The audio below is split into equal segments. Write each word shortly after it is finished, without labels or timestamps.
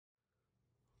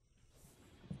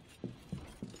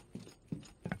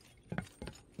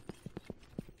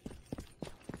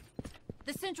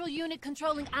central unit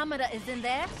controlling Amada is in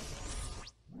there?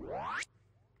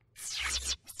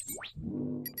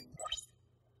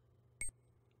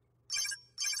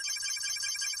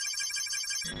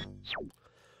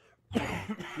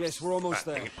 Yes, we're almost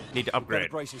there. Need to upgrade.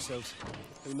 Better brace yourselves.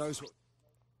 Who knows what...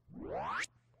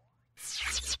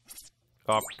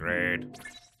 Upgrade.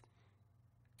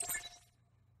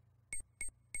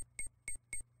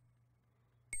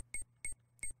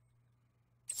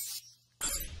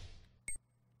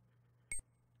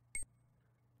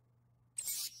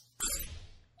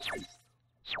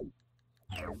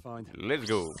 Fine. Let's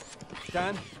go.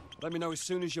 Dan, let me know as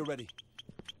soon as you're ready.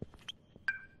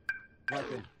 Right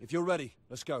then, if you're ready,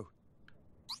 let's go.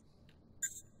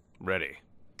 Ready.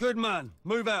 Good man,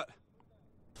 move out.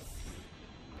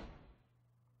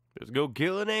 Let's go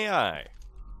kill an AI.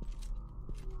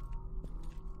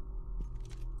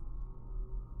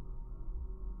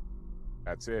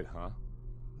 That's it, huh?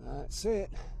 That's it.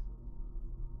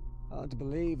 Hard to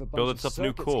believe a bunch Build of itself a new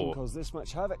circuits core. can cause this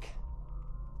much havoc.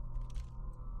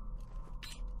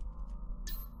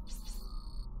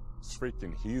 It's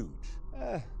freaking huge.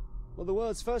 Well, the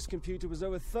world's first computer was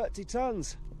over 30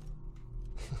 tons.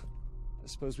 I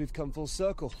suppose we've come full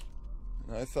circle.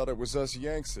 I thought it was us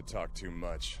Yanks that talk too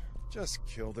much. Just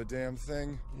kill the damn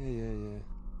thing. Yeah.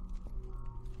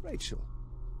 Rachel.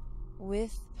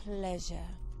 With pleasure.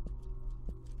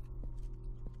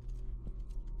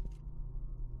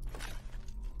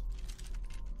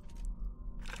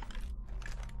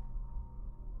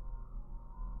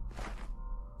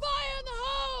 Fire in the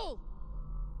hole!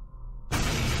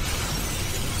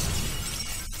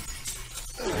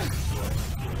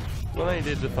 Well, I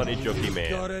did the funny jokey man.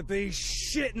 Gotta be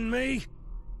shitting me!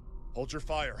 Hold your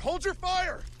fire. Hold your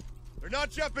fire! They're not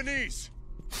Japanese.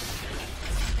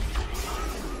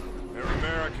 They're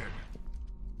American.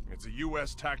 It's a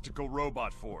U.S. tactical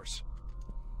robot force.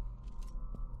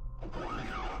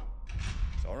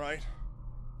 It's all right.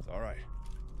 It's all right.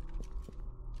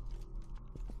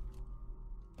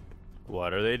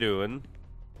 What are they doing?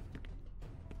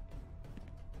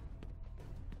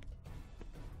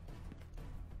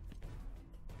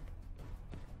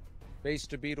 Base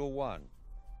to Beetle 1.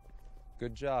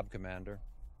 Good job, Commander.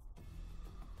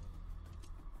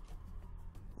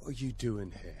 What are you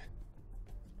doing here?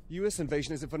 US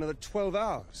invasion isn't for another 12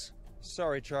 hours.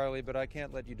 Sorry, Charlie, but I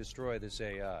can't let you destroy this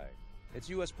AI. It's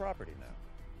US property now.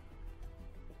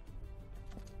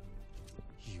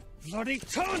 You bloody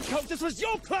turncoat! This was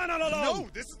your plan all along! No,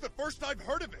 this is the first I've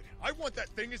heard of it. I want that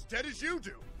thing as dead as you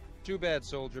do. Too bad,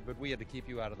 soldier, but we had to keep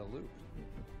you out of the loop.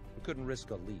 We couldn't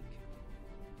risk a leak.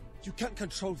 You can't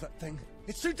control that thing.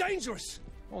 It's too dangerous!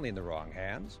 Only in the wrong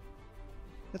hands.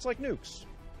 It's like nukes.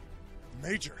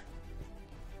 Major.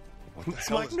 What the It's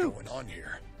hell like is nukes. going on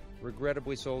here?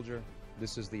 Regrettably, soldier,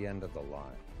 this is the end of the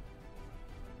line.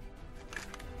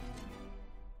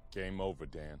 Game over,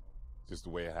 Dan. Just the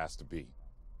way it has to be.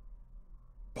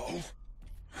 Bo?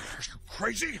 Are you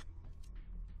crazy?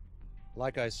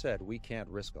 Like I said, we can't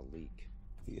risk a leak.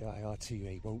 The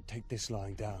IRTA won't take this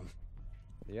lying down.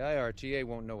 The IRTA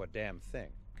won't know a damn thing.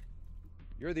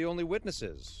 You're the only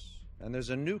witnesses, and there's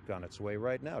a nuke on its way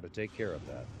right now to take care of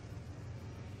that.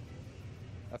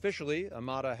 Officially,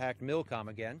 Amada hacked Milcom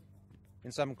again,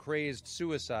 in some crazed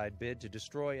suicide bid to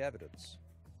destroy evidence.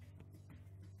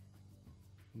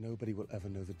 Nobody will ever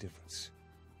know the difference.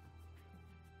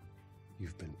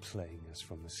 You've been playing us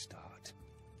from the start.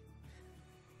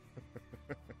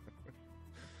 Oh,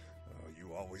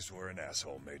 you always were an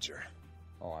asshole, Major.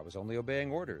 Oh, I was only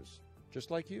obeying orders, just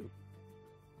like you.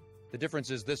 The difference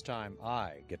is this time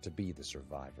I get to be the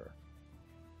survivor.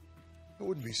 I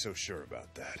wouldn't be so sure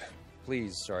about that.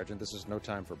 Please, Sergeant, this is no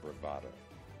time for bravado.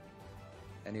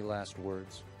 Any last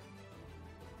words?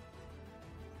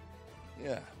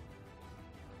 Yeah.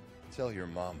 Tell your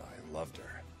mama I loved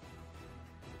her.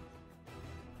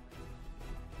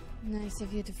 Nice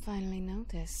of you to finally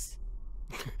notice.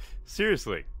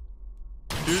 Seriously.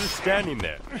 You're just standing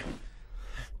there.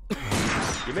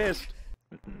 You missed.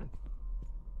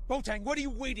 Botang, what are you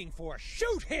waiting for?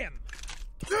 Shoot him!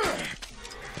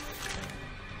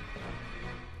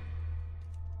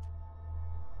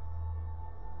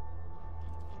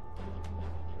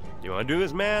 You want to do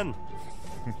this, man?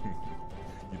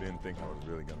 You didn't think I was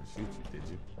really gonna shoot you, did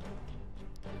you?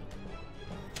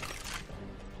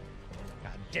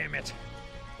 God damn it!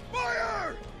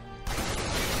 Fire!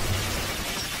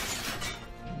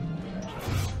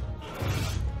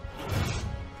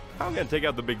 I'm gonna take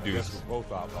out the big Guess dudes. we're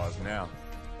both outlaws now.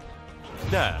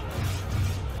 Nah.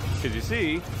 Because you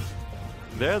see,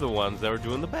 they're the ones that were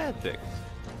doing the bad things.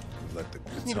 Let the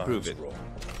good Need to prove times it. roll.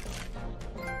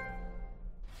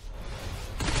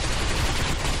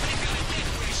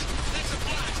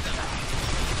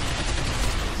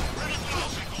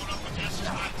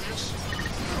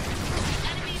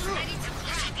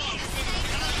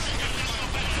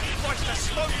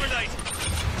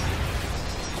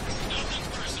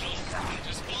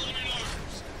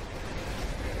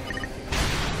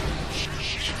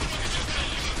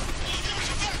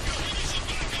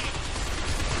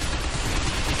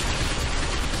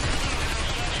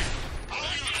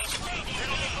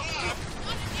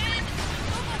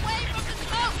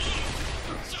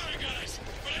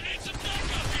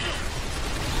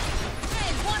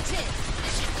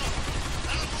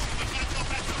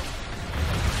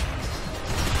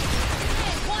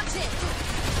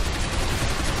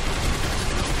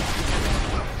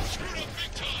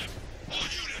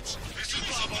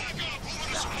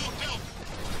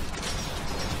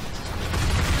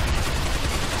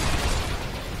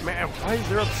 Why is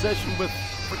their obsession with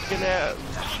freaking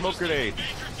smoke grenades?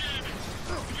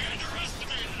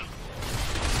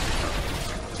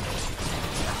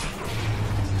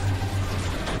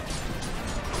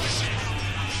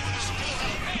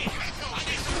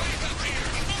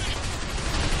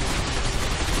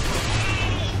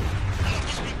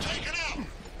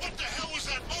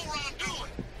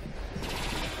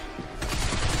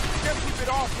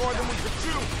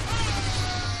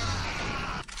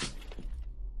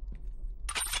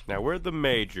 Now, where'd the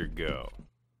Major go?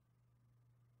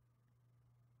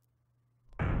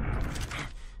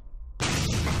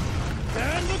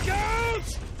 Man, look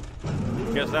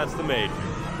out! Guess that's the Major.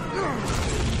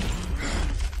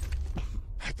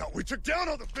 I thought we took down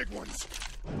all the big ones.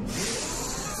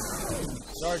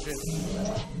 Sergeant,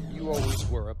 you always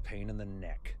were a pain in the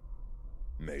neck.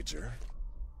 Major?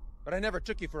 But I never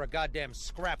took you for a goddamn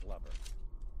scrap lover.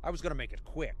 I was gonna make it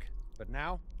quick, but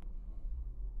now?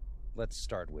 Let's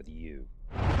start with you.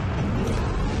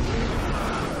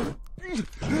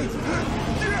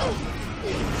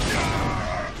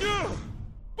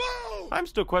 I'm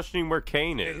still questioning where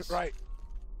Kane Hit is. it right.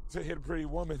 To hit a pretty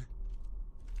woman.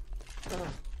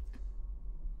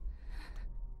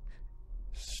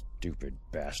 Stupid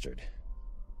bastard.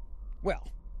 Well,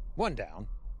 one down.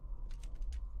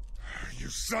 You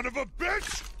son of a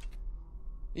bitch!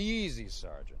 Easy,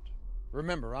 Sergeant.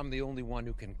 Remember, I'm the only one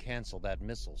who can cancel that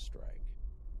missile strike.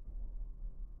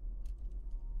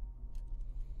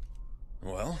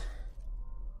 Well,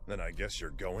 then I guess you're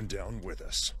going down with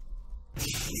us. You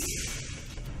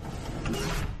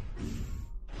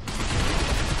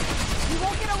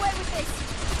won't get away with this!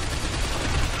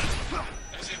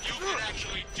 As if you could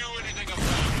actually do anything about it.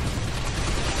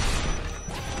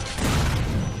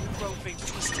 Bro, being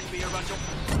twisted me around your...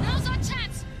 Now's our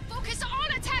chance! Focus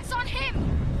all attacks on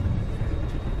him!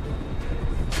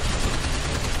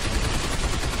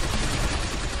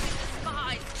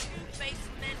 Spies, base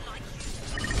men like you.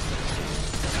 I'm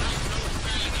no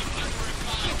fan of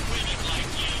unrefined women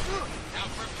like you. Now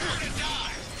prepare to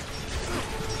die.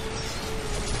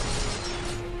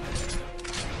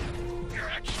 You're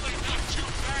actually not too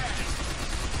bad.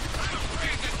 I'm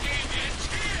afraid the game ends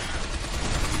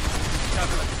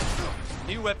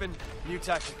here. New weapon, new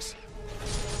tactics.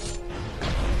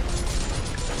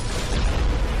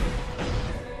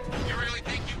 You really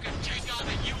think you can take on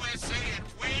the USA and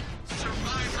win?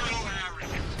 Survivor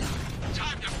arrogant.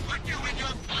 Time to put you in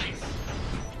your place.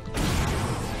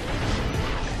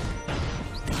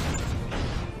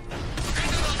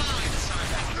 Into the line,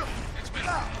 Sergeant. It's been...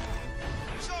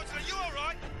 Sergeant, are you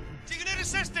alright? Do you need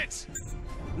assistance?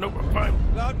 Nope, I'm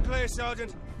fine. Loud and clear,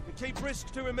 Sergeant. And keep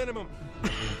risk to a minimum.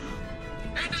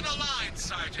 Into the line,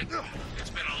 Sergeant. It's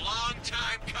been a long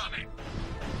time coming.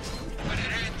 But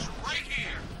it ends right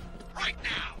here. Right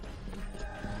now.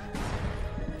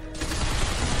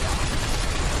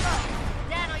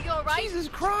 Dan, are you alright? Jesus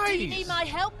Do Christ! you need my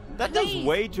help? That does Please,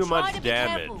 way too try much to be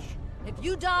damage. careful. If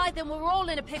you die, then we're all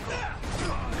in a pickle.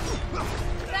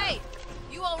 Hey,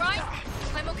 you alright?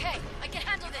 I'm okay. I can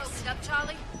handle this. Hold it up,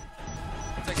 Charlie.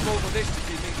 It takes more than this to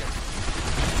keep me going.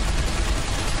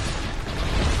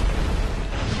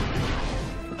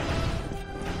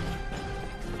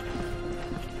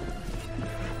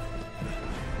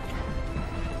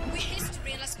 We're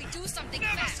history unless we do something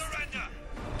Never fast. surrender.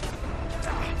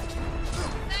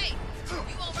 Hey,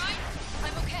 you alright?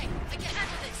 I'm okay. I can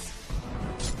handle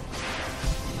this.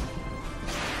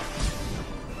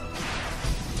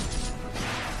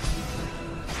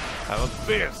 How about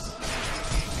this?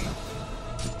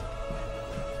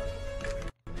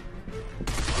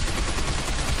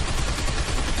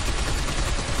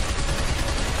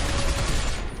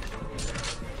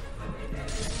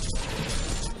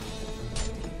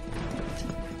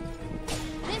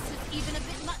 This is even a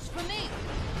bit much for me.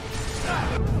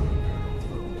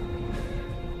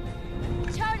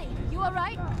 Charlie, you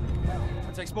alright?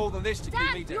 It takes more than this to keep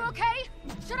Dan, me you down. okay?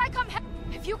 Should I come help?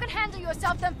 If you can handle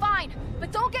yourself, then fine.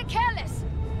 But don't get careless.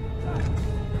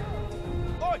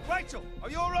 Oi, Rachel, are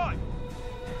you alright?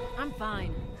 I'm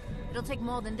fine. It'll take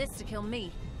more than this to kill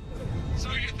me.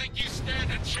 So you think you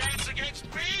stand a chance against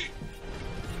me?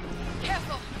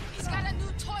 Careful. He's got a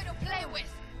new toy to play with.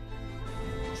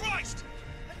 Christ!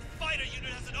 That fighter unit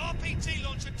has an RPG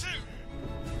launcher too!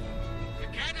 You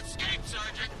can't escape,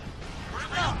 Sergeant.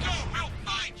 Wherever you go, we'll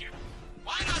find you.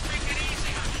 Why not make it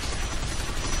easy on yourself?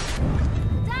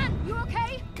 Dan, you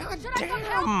okay? God Should I come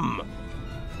help? damn!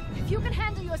 If you can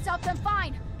handle yourself, then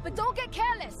fine. But don't get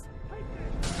careless. You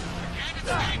can't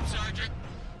escape, Sergeant.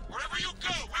 Wherever you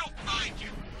go, we'll find you.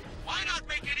 Why not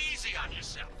make it easy on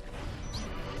yourself?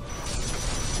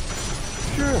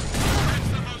 Sure. That's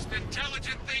the most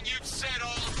intelligent thing you've said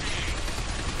all day.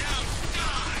 Now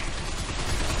die!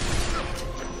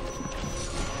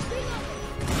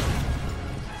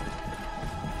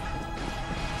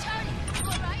 Charlie, you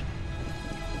alright?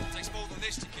 It takes more than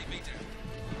this to keep me down.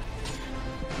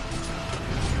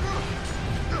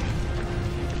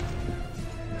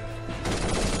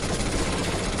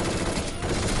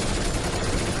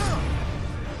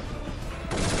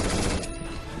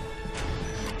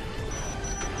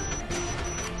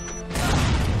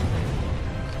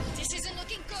 This isn't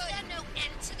looking good. Is there no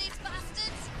end to these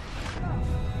bastards?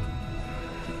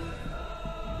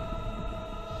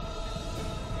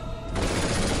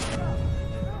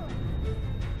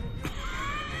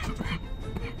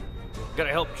 Gotta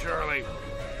help Charlie.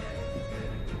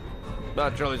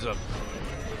 Not Charlie's up.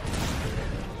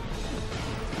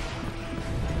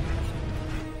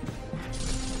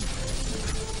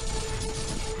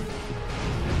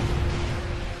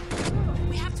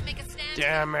 We have to make a stand.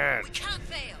 Damn it. We can't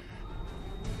fail.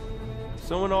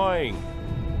 So annoying.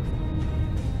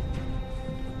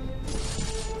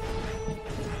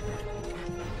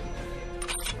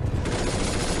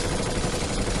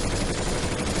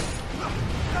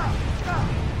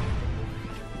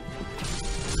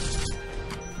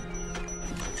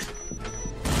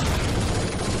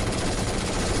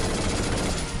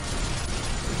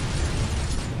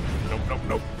 Nope, nope,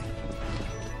 nope.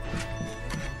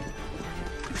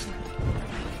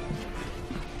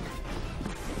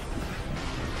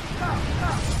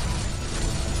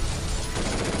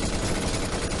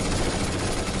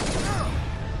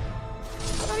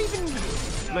 Not even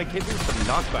like hitting some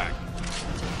knockback.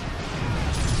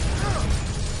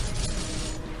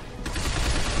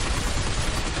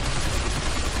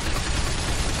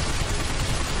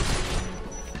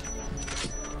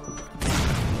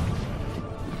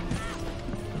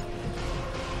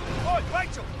 Oi,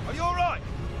 Rachel! Are you alright?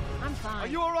 I'm fine. Are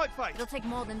you alright, Faith? It'll take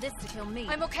more than this to kill me.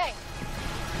 I'm okay.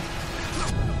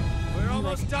 We're I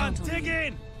almost can done. count on Dig you.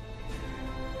 in!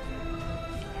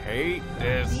 Hate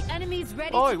this. The enemy's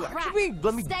ready Oh, to crack. can we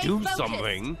let me Stay do focused.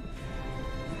 something?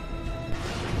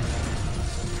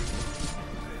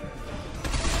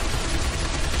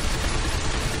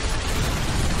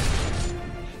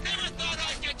 Never thought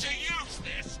I'd get to use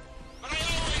this, but I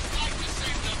always like to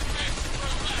save the best for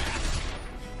last.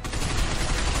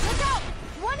 Look out!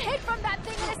 One hit from that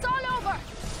thing and it's all over.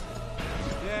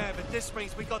 Yeah, but this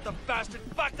means we got the bastard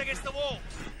backed against the wall.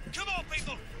 Come on,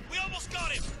 people! We almost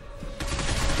got him!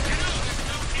 You know, there's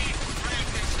no need to drag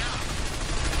this out.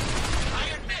 I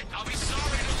admit I'll be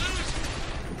sorry to lose you,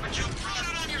 but you brought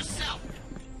it on yourself.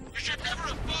 You should never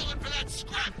have fallen for that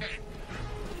scraphead.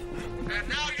 And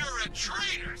now you're a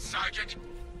traitor, Sergeant.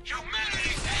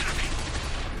 Humanity's enemy.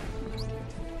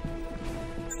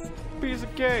 Piece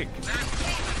of cake. That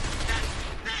woman, that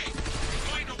thing, is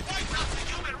going to wipe out the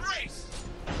human race.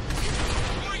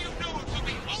 Before you know it, we'll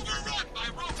be overrun by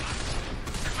robots,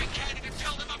 and we can't even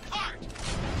tell them apart.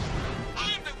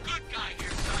 I'm the good guy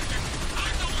here, Sergeant.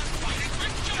 I'm the one fighting for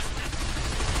justice.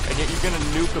 And yet you're gonna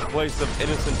nuke a place of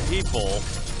innocent people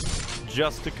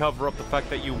just to cover up the fact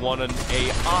that you want an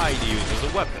AI to use as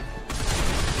a weapon.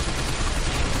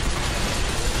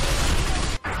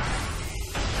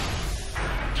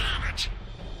 Damn it.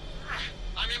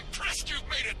 I'm impressed you've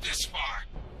made it this far.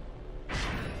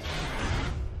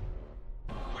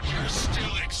 But you're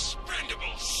still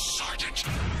expendable, Sergeant.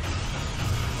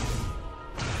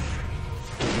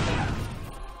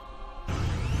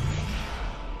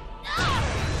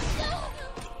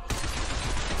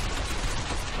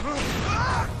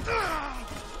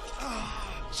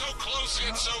 So close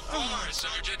yet so far,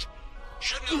 Sergeant.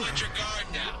 Shouldn't have let your guard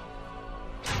down.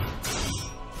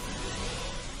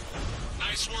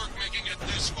 Nice work making it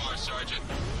this far, Sergeant.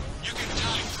 You can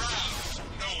die proud,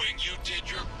 knowing you did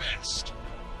your best.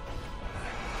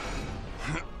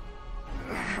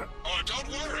 Oh, don't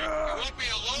worry. You won't be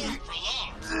alone for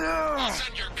long. I'll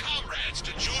send your comrades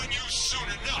to join you soon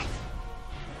enough.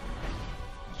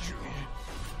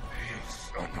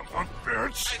 Son of a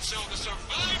bitch! And so the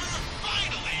survivor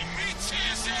finally meets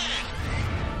his end.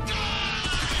 Die!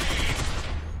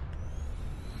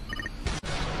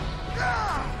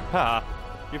 Ha!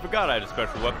 You forgot I had a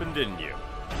special weapon, didn't you?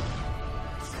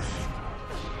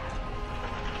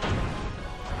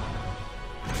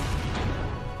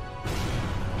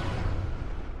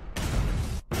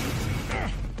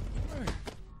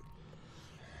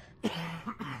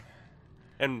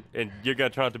 And you're gonna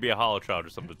turn out to be a hollow child or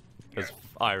something. That's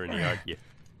irony, aren't you?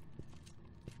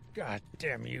 God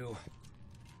damn you.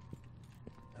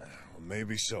 Well,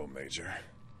 maybe so, Major.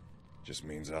 Just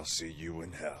means I'll see you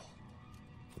in hell.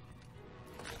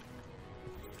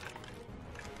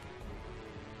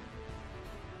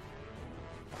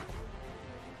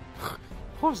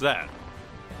 What was that?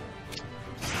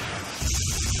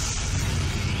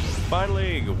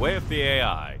 Finally, way off the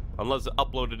AI. Unless it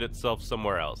uploaded itself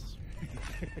somewhere else.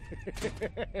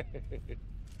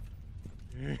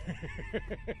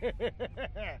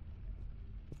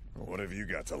 What have you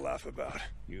got to laugh about?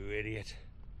 You idiot.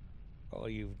 All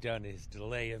you've done is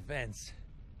delay events.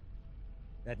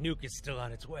 That nuke is still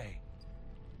on its way.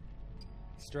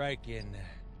 Strike in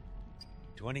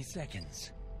 20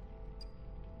 seconds.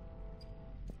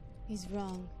 He's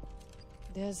wrong.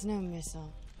 There's no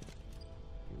missile.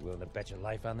 You willing to bet your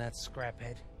life on that,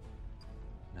 scraphead?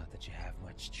 Not that you have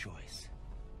much choice.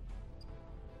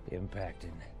 Impact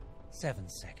in 7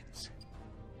 seconds.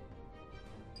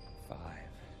 5,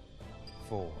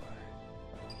 4,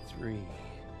 3,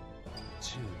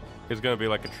 2. It's gonna be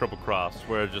like a triple cross,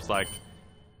 where it's just like...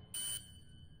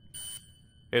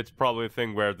 It's probably a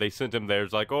thing where they sent him there,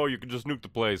 it's like, oh, you can just nuke the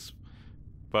place.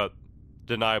 But,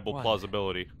 deniable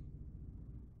plausibility.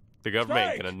 The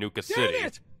government ain't gonna nuke a city. Damn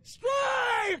it!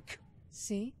 Strike!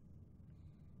 See?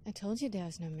 I told you there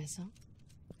was no missile.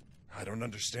 I don't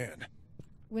understand.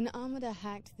 When Armada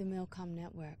hacked the Milcom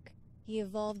network, he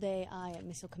evolved the AI at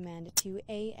Missile Command to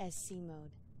ASC mode.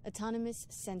 Autonomous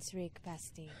Sensory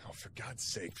Capacity. Oh, for God's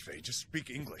sake, Faye, just speak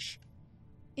English.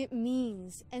 It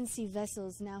means NC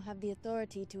vessels now have the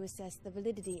authority to assess the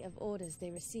validity of orders they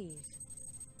receive.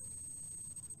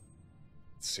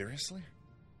 Seriously?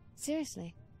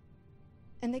 Seriously.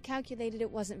 And they calculated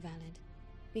it wasn't valid.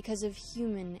 Because of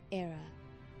human error.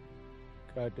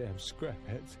 Goddamn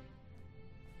scrapheads.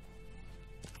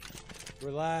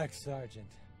 Relax, Sergeant.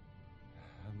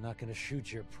 I'm not gonna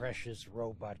shoot your precious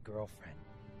robot girlfriend.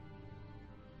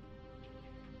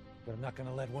 But I'm not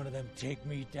gonna let one of them take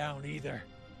me down either.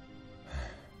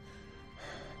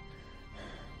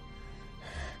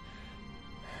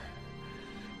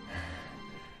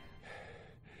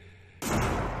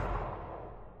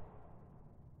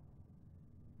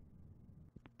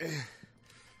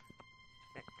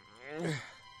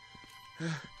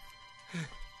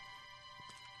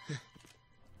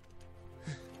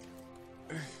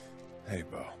 Hey,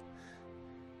 Bo.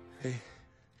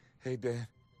 Hey, Dan.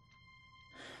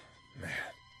 Man.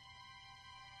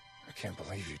 I can't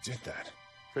believe you did that.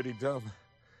 Pretty dumb.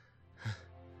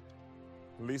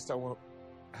 At least I won't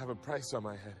have a price on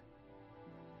my head.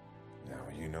 Now,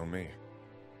 you know me.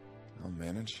 I'll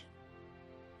manage.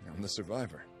 I'm the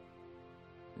survivor.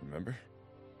 Remember?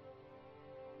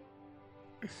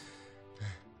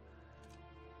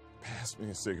 Pass me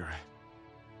a cigarette.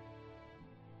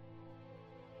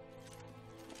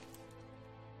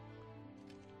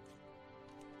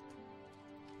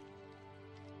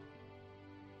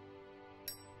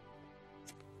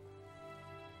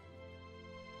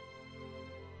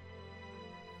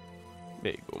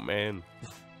 There you go, man.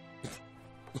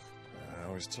 I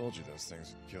always told you those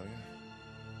things would kill you.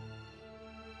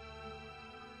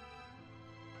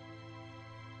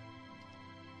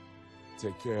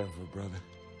 Take care of her, brother.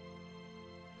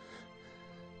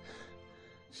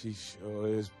 She sure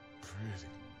is pretty.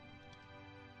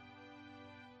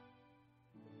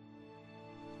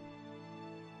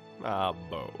 Ah,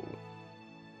 Bo.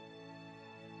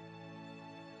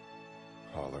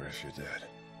 Holler if you're dead.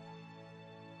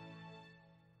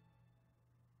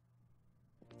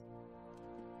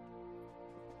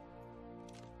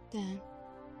 Dan.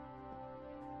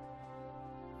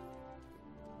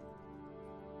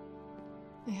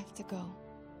 I have to go.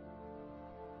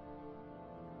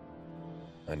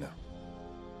 I know.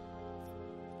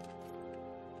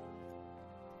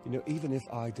 You know, even if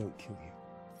I don't kill you,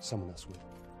 someone else will.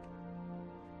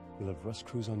 You'll have Rust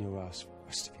Crews on your ass for the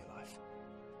rest of your life.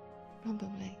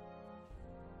 Probably.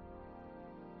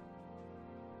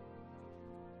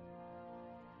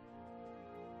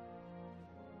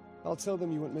 I'll tell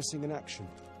them you went missing in action.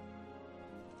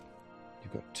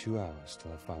 You've got 2 hours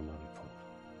till I find my report.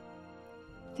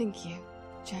 Thank you,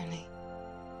 Charlie.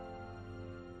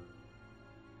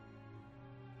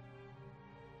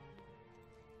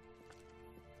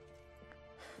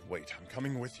 Wait, I'm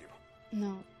coming with you.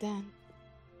 No, Dan.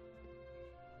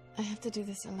 I have to do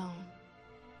this alone.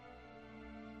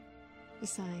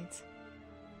 Besides,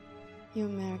 you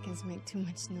Americans make too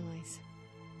much noise.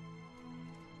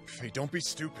 Faye, don't be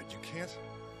stupid. You can't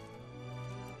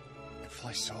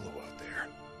fly solo out there.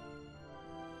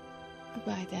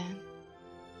 Goodbye, Dan.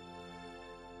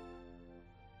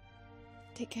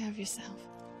 Take care of yourself.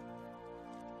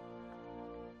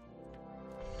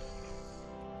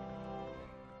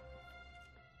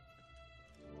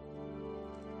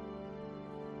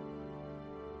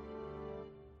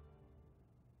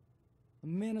 The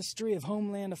Ministry of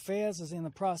Homeland Affairs is in the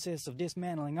process of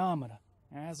dismantling Armada.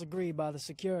 as agreed by the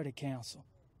Security Council.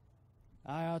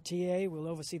 IRTA will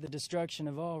oversee the destruction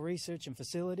of all research and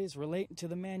facilities relating to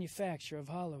the manufacture of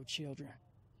hollow children.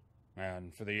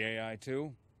 And for the AI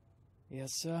too?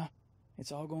 Yes, sir.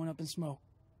 It's all going up in smoke.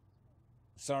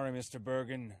 Sorry, Mr.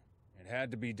 Bergen. It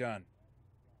had to be done.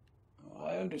 Oh,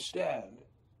 I understand.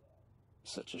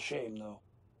 Such a shame, though.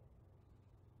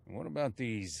 What about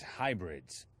these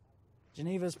hybrids?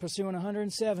 Geneva's pursuing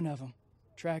 107 of them.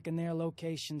 Tracking their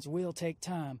locations will take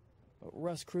time, but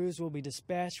Rust crews will be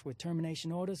dispatched with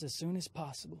termination orders as soon as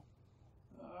possible.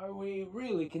 Are we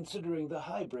really considering the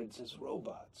hybrids as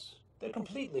robots? They're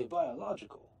completely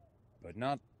biological. But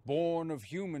not born of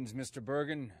humans, Mr.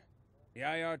 Bergen. The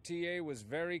IRTA was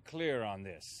very clear on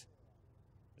this.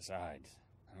 Besides,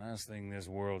 the last thing this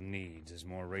world needs is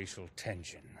more racial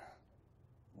tension.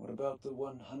 What about the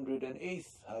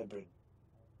 108th hybrid?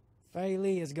 Fei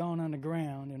Li has gone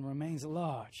underground and remains at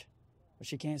large, but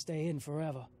she can't stay hidden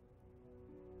forever.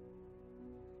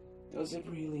 Does it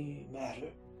really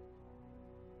matter?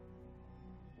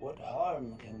 What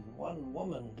harm can one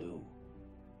woman do?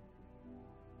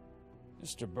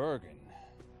 Mr. Bergen,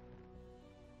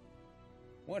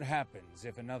 what happens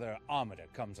if another Amida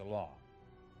comes along?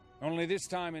 Only this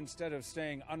time, instead of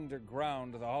staying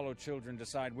underground, the Hollow Children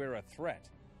decide we're a threat.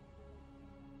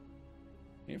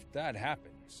 If that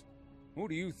happens, who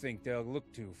do you think they'll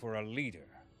look to for a leader?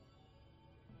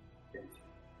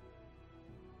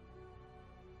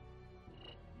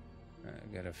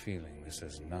 I got a feeling this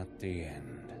is not the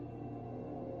end.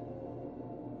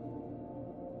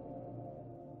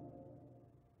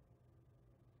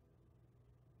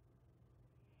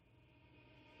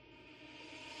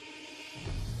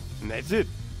 And that's it.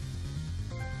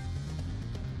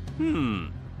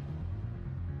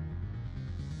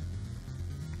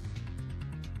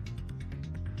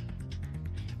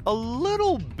 A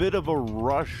little bit of a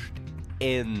rushed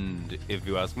end, if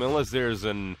you ask me, unless there's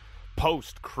an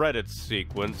post-credits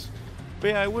sequence.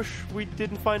 But yeah, I wish we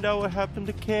didn't find out what happened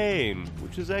to Kane,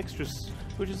 which is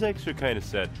extra kind of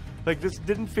sad. Like, this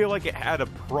didn't feel like it had a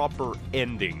proper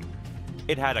ending.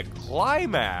 It had a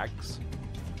climax,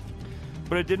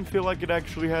 but it didn't feel like it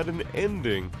actually had an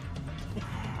ending.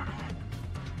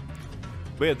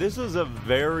 But yeah, this is a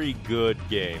very good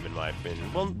game, in my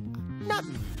opinion. Well, not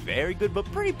very good, but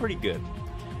pretty good.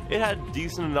 It had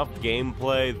decent enough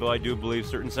gameplay, though I do believe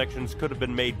certain sections could have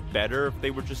been made better if they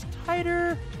were just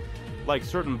tighter. Like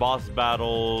certain boss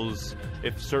battles,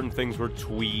 if certain things were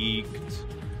tweaked.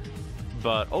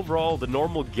 But overall, the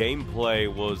normal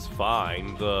gameplay was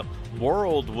fine. The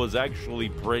world was actually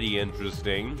pretty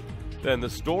interesting. And the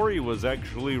story was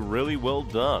actually really well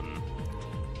done.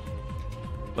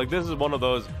 Like, this is one of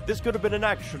those, this could have been an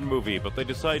action movie, but they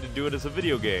decided to do it as a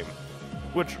video game.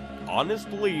 Which,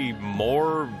 honestly,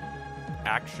 more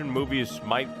action movies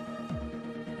might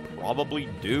probably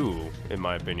do, in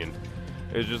my opinion.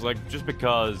 It's just like, just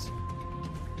because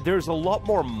there's a lot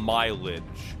more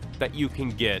mileage that you can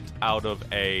get out of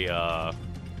a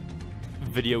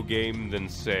video game than,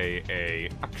 say, a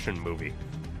action movie.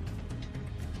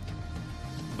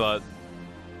 But,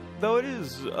 though it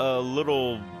is a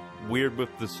little weird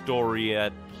with the story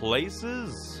at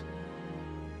places,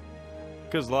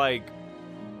 because, like,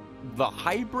 the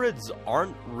hybrids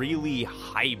aren't really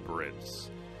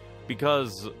hybrids,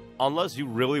 because unless you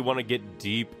really want to get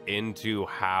deep into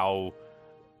how,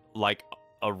 like,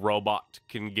 a robot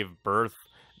can give birth,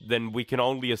 then we can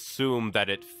only assume that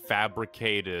it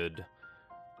fabricated,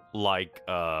 like,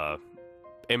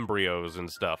 embryos and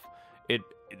stuff.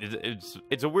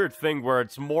 It's a weird thing where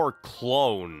it's more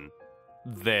clone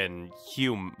than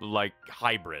like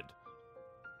hybrid.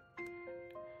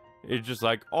 It's just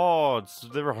like, oh,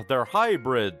 they're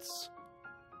hybrids.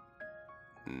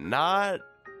 Not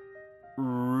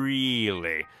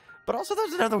really. But also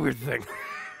there's another weird thing.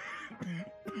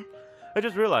 I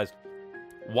just realized,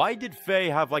 why did Faye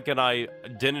have like an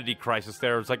identity crisis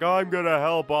there? It's like, oh, I'm gonna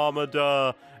help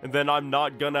Amida, and then I'm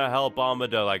not gonna help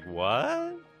Amida. Like,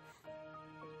 what?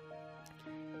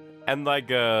 And like,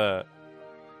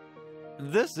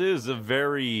 this is a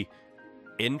very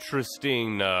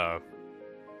interesting,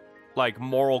 like,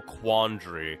 moral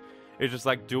quandary. It's just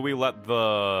like, do we let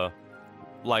the,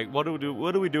 like, what do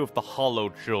we do with the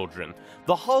Hollow Children?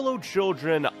 The Hollow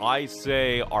Children, I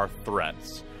say, are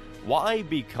threats. Why?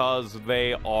 Because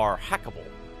they are hackable.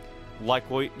 Like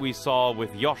what we saw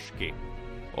with Yoshiki,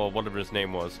 or whatever his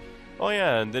name was. Oh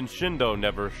yeah, and then Shindo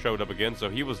never showed up again,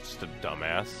 so he was just a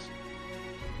dumbass.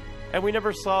 And we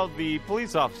never saw the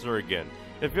police officer again.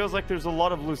 It feels like there's a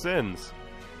lot of loose ends.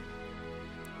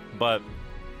 But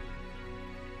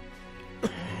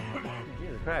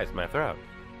Jesus Christ, my throat.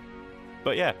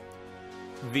 But yeah,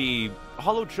 the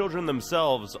Hollow Children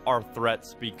themselves are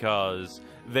threats because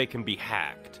they can be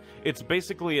hacked. It's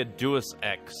basically a Deus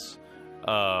Ex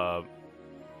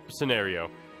scenario.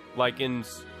 Like in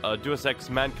Deus Ex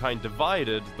Mankind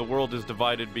Divided, the world is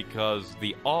divided because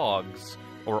the Augs,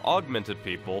 or augmented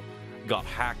people, got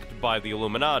hacked by the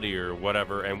Illuminati or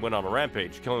whatever and went on a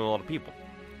rampage, killing a lot of people.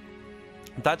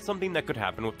 That's something that could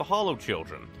happen with the Hollow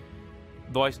Children.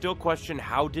 Though I still question,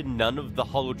 how did none of the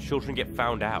Hollow Children get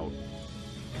found out?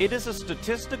 It is a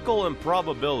statistical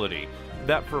improbability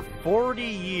that for 40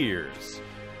 years,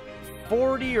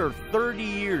 40 or 30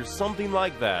 years, something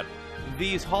like that,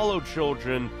 these Hollow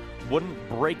Children wouldn't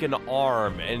break an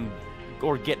arm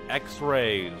or get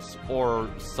x-rays or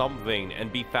something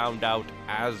and be found out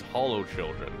as Hollow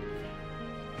Children.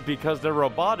 Because their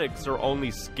robotics are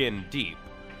only skin deep.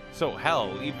 So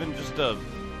hell, even just a...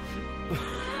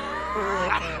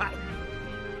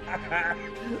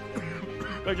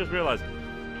 I just realized,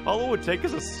 all it would take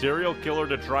is a serial killer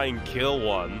to try and kill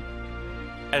one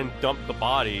and dump the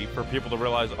body for people to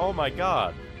realize, oh my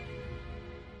god.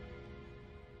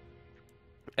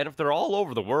 And if they're all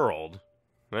over the world,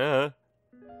 it's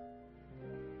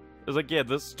like, yeah,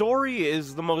 the story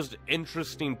is the most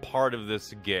interesting part of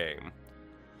this game.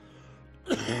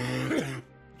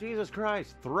 Jesus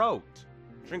Christ, throat.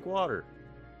 Drink water.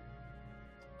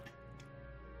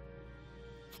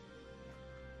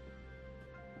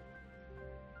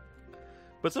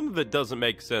 But some of it doesn't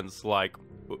make sense, like,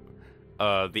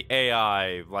 the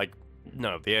AI, like,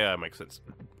 no, the AI makes sense.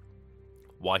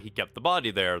 Why he kept the body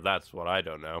there, that's what I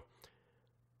don't know.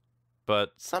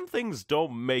 But some things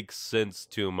don't make sense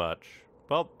too much.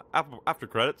 Well, after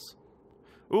credits.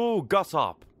 Ooh,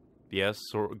 Gussop. Yes,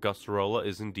 Gussarola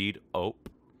is indeed Ope.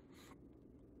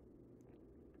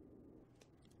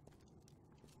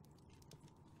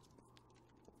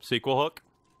 Sequel hook.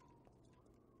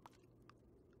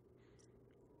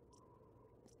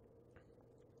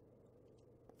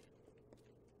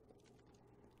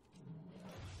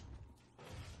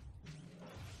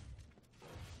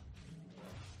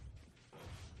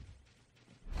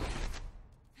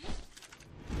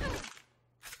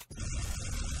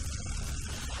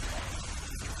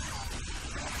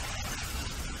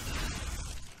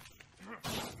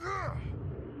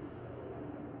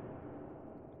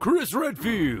 Chris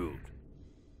Redfield.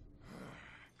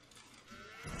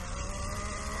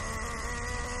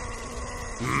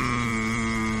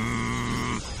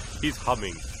 He's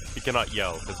humming. He cannot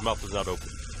yell. His mouth is not open.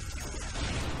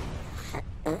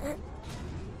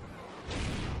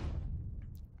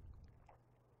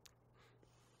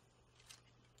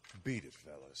 Beat it,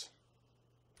 fellas.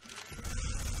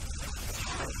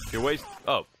 You're wasting...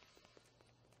 Oh.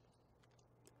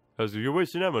 As you're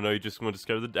wasting ammo, now you just want to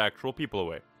scare the actual people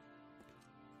away.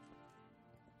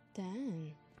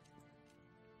 Dan,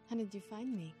 how did you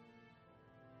find me?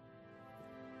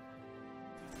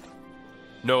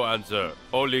 No answer.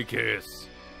 Only kiss.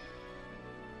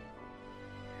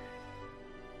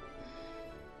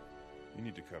 You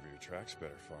need to cover your tracks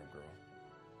better, farm girl.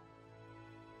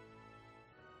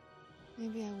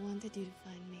 Maybe I wanted you to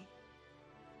find me,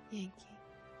 Yankee.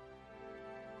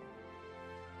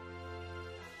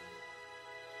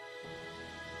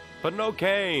 But no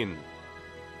Kane.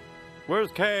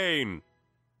 Where's Kane?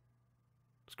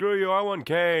 Screw you, I want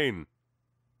Kane.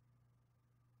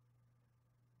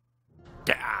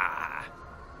 Gah.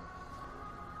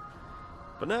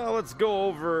 But now let's go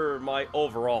over my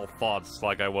overall thoughts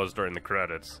like I was during the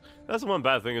credits. That's one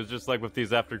bad thing is just like with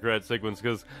these after credit sequences,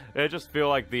 because I just feel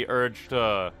like the urge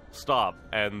to stop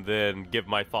and then give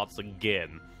my thoughts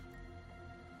again.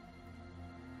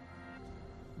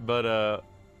 But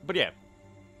yeah.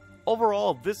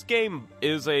 Overall, this game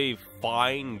is a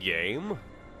fine game.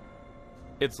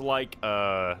 It's like,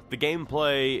 the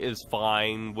gameplay is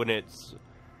fine when it's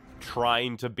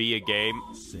trying to be a game.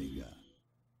 Sega.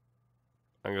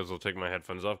 I guess I'll take my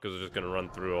headphones off because I'm just gonna run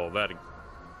through all that.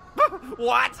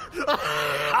 What?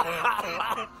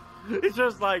 It's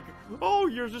just like, oh,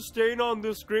 you're just staying on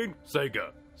this screen.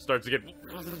 Sega starts to get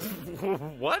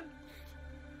what?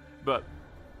 But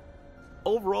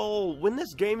overall, when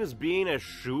this game is being a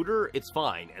shooter, it's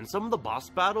fine. And some of the boss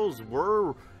battles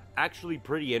were actually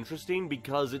pretty interesting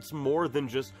because it's more than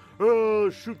just,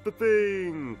 oh, shoot the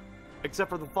thing.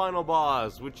 Except for the final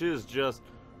boss, which is just,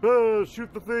 oh,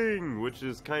 shoot the thing, which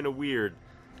is kind of weird.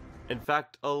 In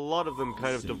fact, a lot of them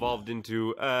kind of devolved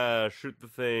into, shoot the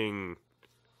thing.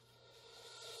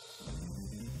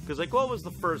 Because, like, what was the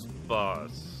first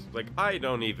boss? Like, I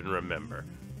don't even remember.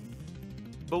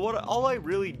 But all I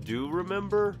really do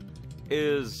remember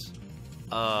is,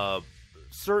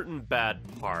 certain bad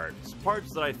parts.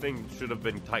 Parts that I think should have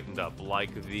been tightened up,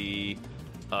 like the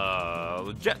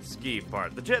jet ski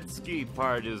part. The jet ski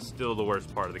part is still the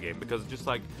worst part of the game, because it's just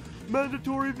like,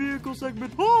 mandatory vehicle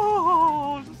segment,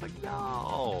 oh! It's just like,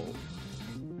 no!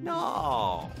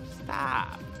 No!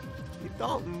 Stop! You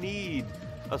don't need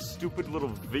a stupid little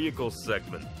vehicle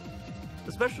segment.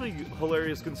 Especially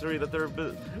hilarious considering that there have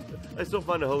been... I still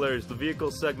find it hilarious. The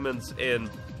vehicle segments in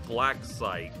Black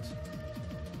Site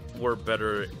were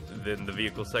better than the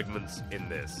vehicle segments in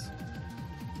this.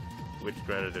 Which,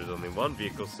 granted, there's only one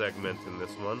vehicle segment in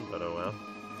this one, but oh well.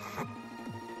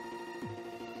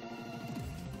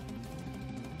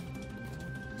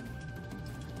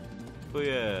 But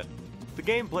yeah, the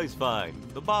gameplay's fine.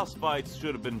 The boss fights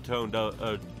should have been toned out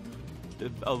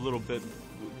a little bit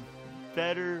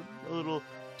better, a little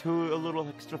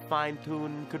extra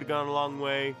fine-tuned. Could have gone a long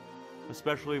way,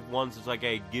 especially if once it's like,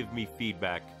 hey, give me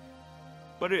feedback.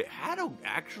 But it had a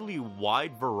actually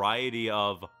wide variety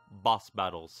of boss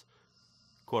battles,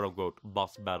 quote-unquote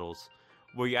boss battles,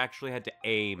 where you actually had to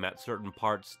aim at certain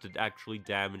parts to actually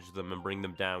damage them and bring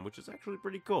them down, which is actually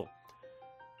pretty cool.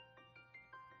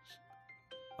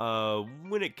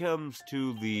 When it comes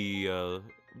to the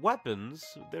weapons,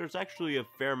 there's actually a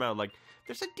fair amount, like,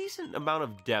 there's a decent amount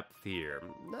of depth here.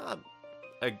 Not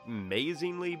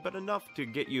amazingly, but enough to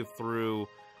get you through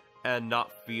and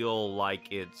not feel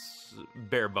like it's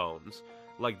bare bones.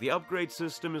 Like, the upgrade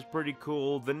system is pretty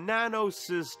cool, the nano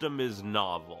system is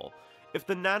novel. If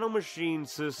the nanomachine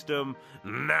system...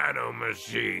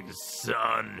 Nanomachine,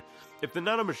 son! If the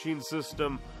nanomachine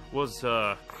system was,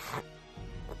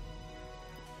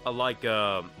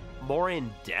 more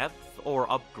in-depth or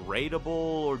upgradable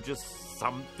or just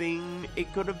something,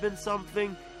 it could have been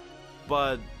something,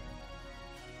 but...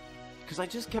 because I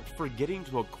just kept forgetting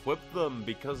to equip them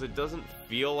because it doesn't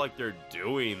feel like they're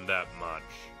doing that much.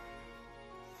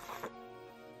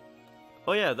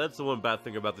 Oh yeah, that's the one bad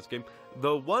thing about this game.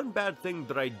 The one bad thing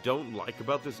that I don't like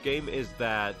about this game is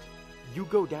that you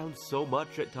go down so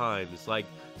much at times. Like,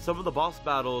 some of the boss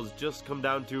battles just come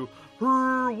down to,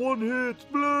 one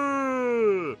hit,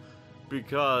 blah!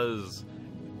 Because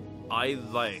I,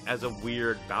 like, as a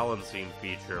weird balancing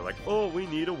feature, like, oh, we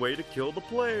need a way to kill the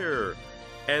player.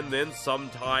 And then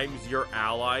sometimes your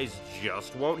allies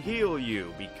just won't heal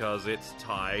you because it's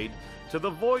tied to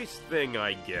the voice thing,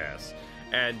 I guess.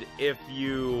 And if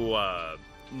you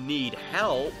need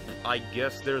help, I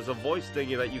guess there's a voice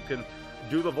thingy that you can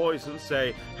do the voice and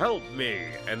say, help me,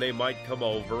 and they might come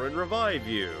over and revive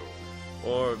you.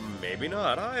 Or maybe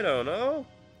not, I don't know.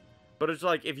 But it's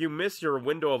like, if you miss your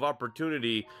window of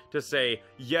opportunity to say,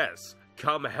 yes,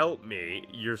 come help me,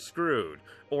 you're screwed.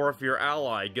 Or if your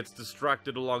ally gets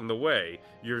distracted along the way,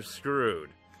 you're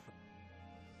screwed.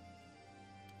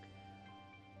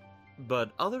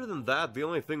 But other than that, the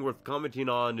only thing worth commenting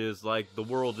on is, like, the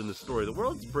world and the story. The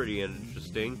world's pretty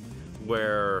interesting,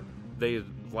 where they,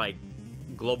 like,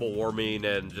 global warming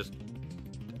and just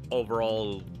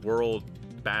overall world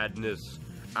badness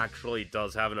actually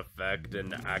does have an effect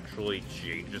and actually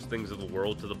changes things in the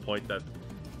world to the point that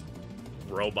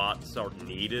robots are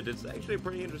needed. It's actually a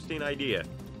pretty interesting idea,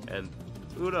 and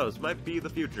who knows, might be the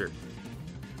future.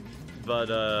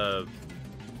 But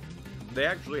they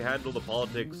actually handle the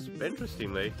politics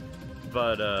interestingly.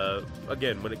 But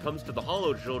again, when it comes to the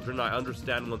Hollow Children, I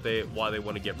understand why they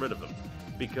want to get rid of them,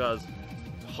 because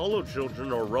Hollow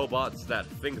Children are robots that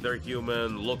think they're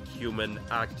human, look human,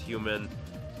 act human,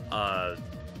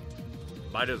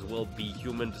 might as well be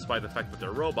human despite the fact that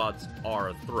they're robots, are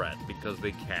a threat because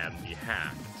they can be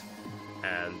hacked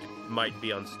and might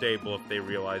be unstable if they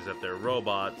realize that they're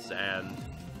robots. And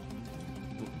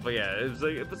but yeah, it's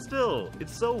like, but still,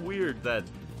 it's so weird that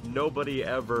nobody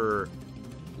ever,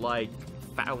 like,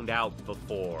 found out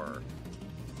before.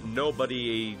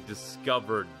 Nobody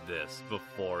discovered this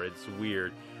before. It's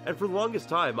weird. And for the longest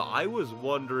time, I was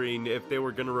wondering if they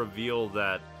were going to reveal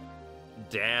that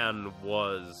Dan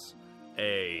was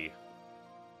a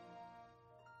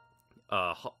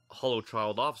Hollow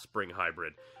Child offspring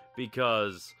hybrid,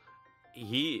 because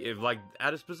he, like,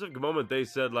 at a specific moment they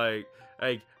said, like,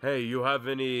 hey, you have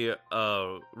any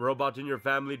robot in your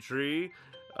family tree?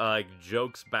 Like,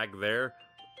 jokes back there,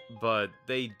 but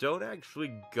they don't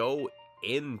actually go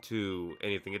into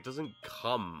anything. It doesn't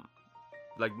come,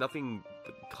 like, nothing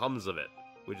comes of it,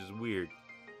 which is weird.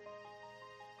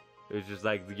 It's just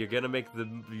like, you're gonna make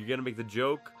the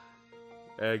joke.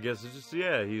 I guess it's just,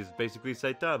 yeah, he's basically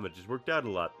Saitama. It just worked out a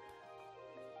lot.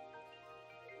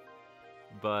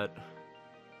 But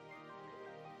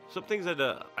some things that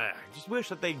I just wish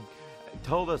that they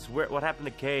told us what happened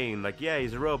to Kane. Like, yeah,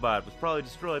 he's a robot, was probably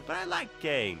destroyed, but I like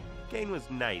Kane. Kane was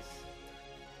nice.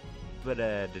 But,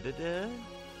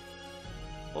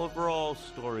 overall,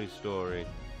 story.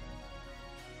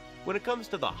 When it comes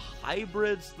to the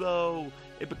hybrids, though,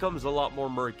 it becomes a lot more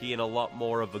murky and a lot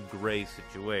more of a gray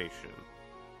situation.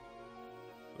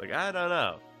 Like, I don't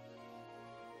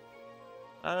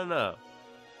know.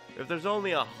 If there's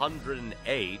only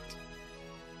 108,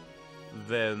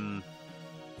 then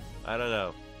I don't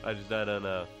know. I don't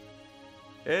know.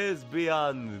 It's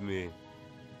beyond me.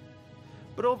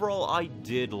 But overall, I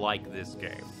did like this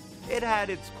game. It had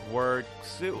its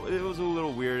quirks. It was a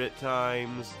little weird at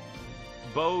times.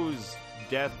 Bo's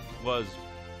death was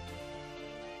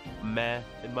meh,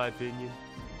 in my opinion.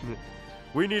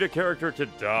 We need a character to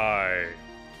die.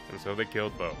 And so they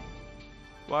killed Bo.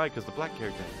 Why? Because the black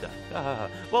character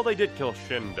died. Well, they did kill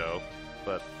Shindo,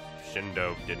 but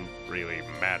Shindo didn't really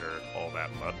matter all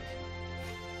that much.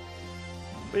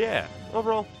 But yeah,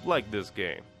 overall, like this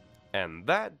game. And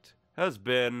that has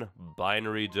been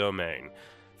Binary Domain.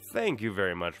 Thank you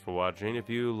very much for watching. If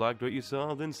you liked what you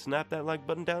saw, then snap that like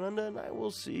button down under, and I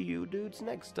will see you dudes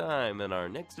next time in our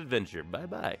next adventure.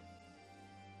 Bye-bye.